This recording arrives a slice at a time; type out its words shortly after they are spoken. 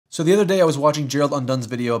So the other day I was watching Gerald Undun's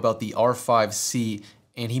video about the R5C,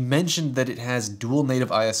 and he mentioned that it has dual native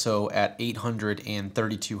ISO at 800 and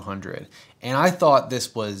 3200. And I thought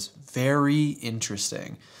this was very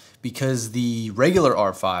interesting because the regular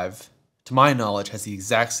R5, to my knowledge, has the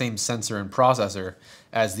exact same sensor and processor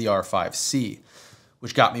as the R5C,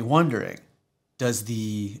 which got me wondering, does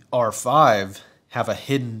the R5 have a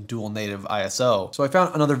hidden dual native ISO? So I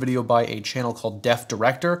found another video by a channel called Def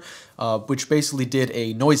Director, which basically did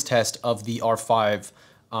a noise test of the R5,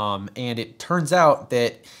 and it turns out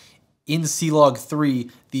that in CLOG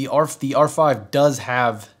 3, the R5 does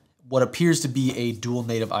have what appears to be a dual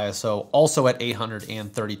native ISO, also at 800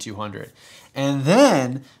 and 3200. And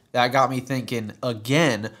then that got me thinking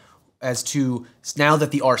again as to, now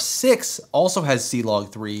that the R6 also has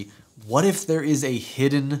CLOG 3, what if there is a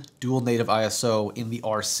hidden dual native ISO in the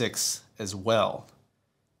R6 as well?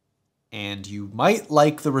 And you might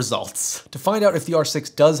like the results. To find out if the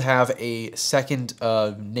R6 does have a second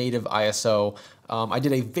native ISO, I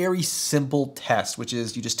did a very simple test, which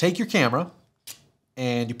is you just take your camera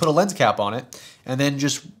and you put a lens cap on it and then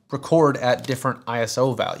just record at different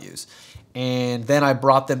ISO values. And then I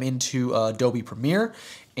brought them into Adobe Premiere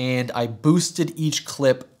and I boosted each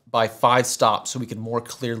clip by 5 stops so we can more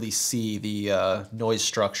clearly see the noise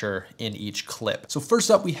structure in each clip. So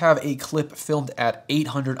first up, we have a clip filmed at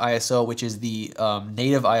 800 ISO, which is the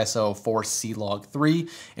native ISO for CLOG 3,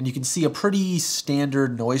 and you can see a pretty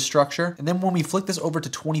standard noise structure. And then when we flick this over to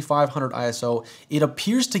 2500 ISO, it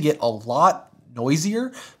appears to get a lot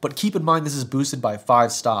noisier, but keep in mind this is boosted by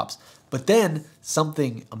 5 stops. But then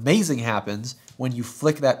something amazing happens when you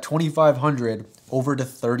flick that 2500 over to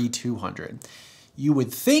 3200. You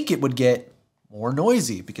would think it would get more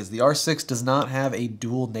noisy because the R6 does not have a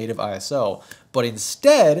dual native ISO, but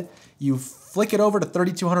instead you flick it over to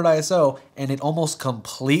 3200 ISO and it almost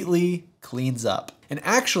completely cleans up. And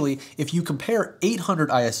actually, if you compare 800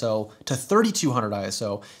 ISO to 3200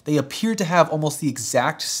 ISO, they appear to have almost the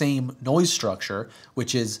exact same noise structure,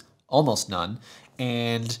 which is almost none.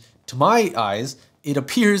 And to my eyes, it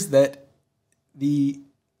appears that the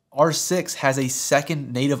R6 has a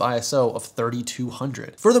second native ISO of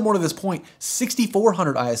 3200. Furthermore to this point,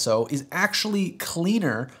 6400 ISO is actually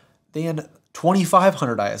cleaner than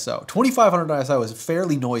 2500 ISO. 2500 ISO is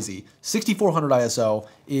fairly noisy. 6400 ISO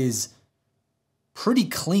is pretty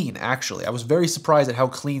clean, actually. I was very surprised at how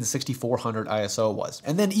clean 6400 ISO was.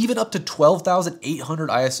 And then even up to 12800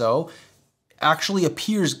 ISO actually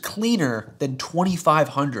appears cleaner than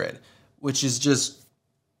 2500, which is just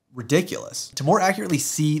ridiculous. To more accurately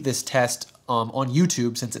see this test on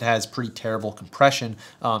YouTube, since it has pretty terrible compression,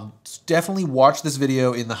 definitely watch this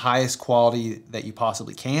video in the highest quality that you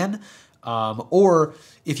possibly can. Or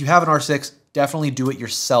if you have an R6, definitely do it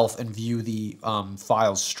yourself and view the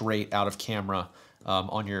files straight out of camera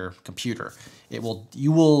on your computer.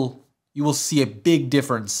 You will see a big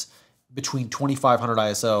difference between 2500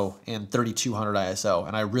 ISO and 3200 ISO,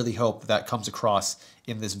 and I really hope that comes across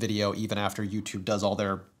in this video even after YouTube does all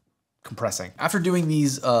their compressing. After doing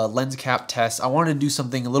these lens cap tests, I wanted to do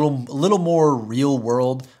something a little more real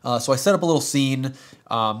world. So I set up a little scene,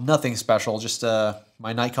 nothing special, just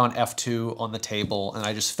my Nikon F2 on the table, and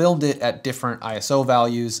I just filmed it at different ISO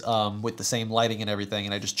values with the same lighting and everything,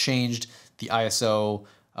 and I just changed the ISO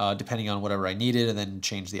depending on whatever I needed, and then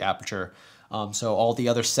changed the aperture. So all the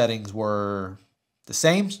other settings were the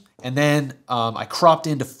same, and then I cropped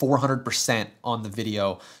into 400% on the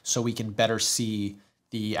video so we can better see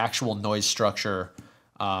the actual noise structure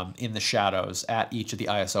in the shadows at each of the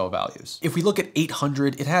ISO values. If we look at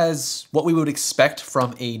 800, it has what we would expect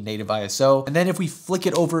from a native ISO. And then if we flick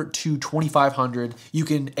it over to 2500, you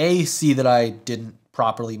can A, see that I didn't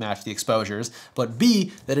properly match the exposures, but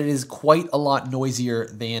B, that it is quite a lot noisier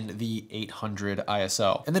than the 800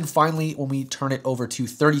 ISO. And then finally, when we turn it over to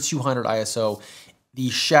 3200 ISO, the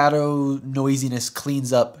shadow noisiness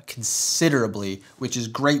cleans up considerably, which is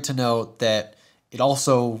great to know that it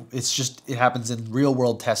happens in real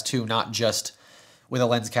world tests too, not just with a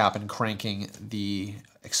lens cap and cranking the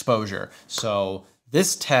exposure. So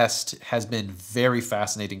this test has been very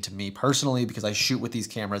fascinating to me personally because I shoot with these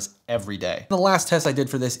cameras every day. The last test I did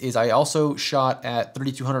for this is I also shot at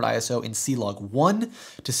 3200 ISO in CLOG 1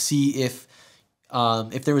 to see if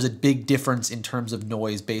there was a big difference in terms of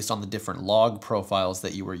noise based on the different log profiles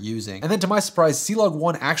that you were using. And then to my surprise, CLOG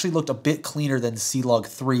 1 actually looked a bit cleaner than CLOG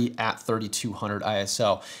 3 at 3200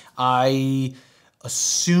 ISO. I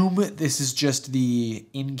assume this is just the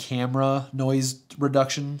in-camera noise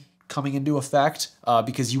reduction coming into effect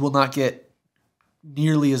because you will not get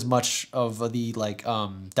nearly as much of the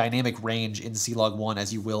dynamic range in CLOG 1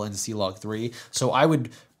 as you will in CLOG 3. So I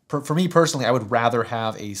would for me personally, I would rather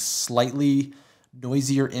have a slightly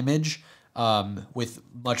noisier image with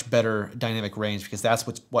much better dynamic range, because that's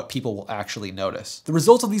what people will actually notice. The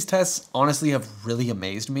results of these tests honestly have really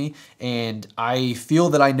amazed me, and I feel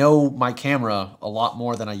that I know my camera a lot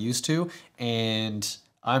more than I used to, and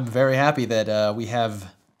I'm very happy that we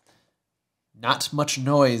have not much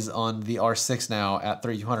noise on the R6 now at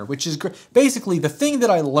 3200, which is great. Basically, the thing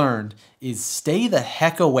that I learned is stay the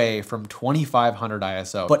heck away from 2500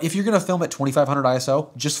 ISO. But if you're gonna film at 2500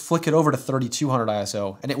 ISO, just flick it over to 3200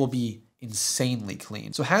 ISO and it will be insanely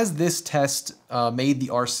clean. So has this test made the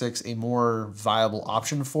R6 a more viable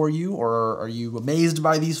option for you, or are you amazed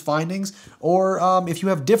by these findings? Or if you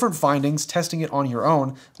have different findings testing it on your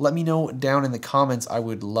own, let me know down in the comments. I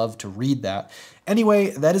would love to read that. Anyway,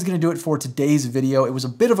 that is going to do it for today's video. It was a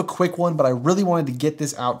bit of a quick one, but I really wanted to get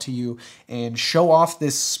this out to you and show off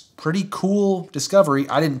this pretty cool discovery.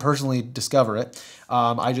 I didn't personally discover it.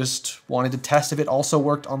 I just wanted to test if it also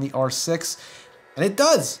worked on the R6, and it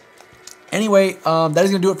does. Anyway, that is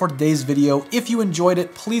going to do it for today's video. If you enjoyed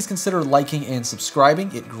it, please consider liking and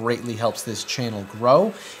subscribing. It greatly helps this channel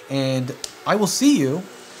grow, and I will see you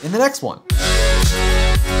in the next one.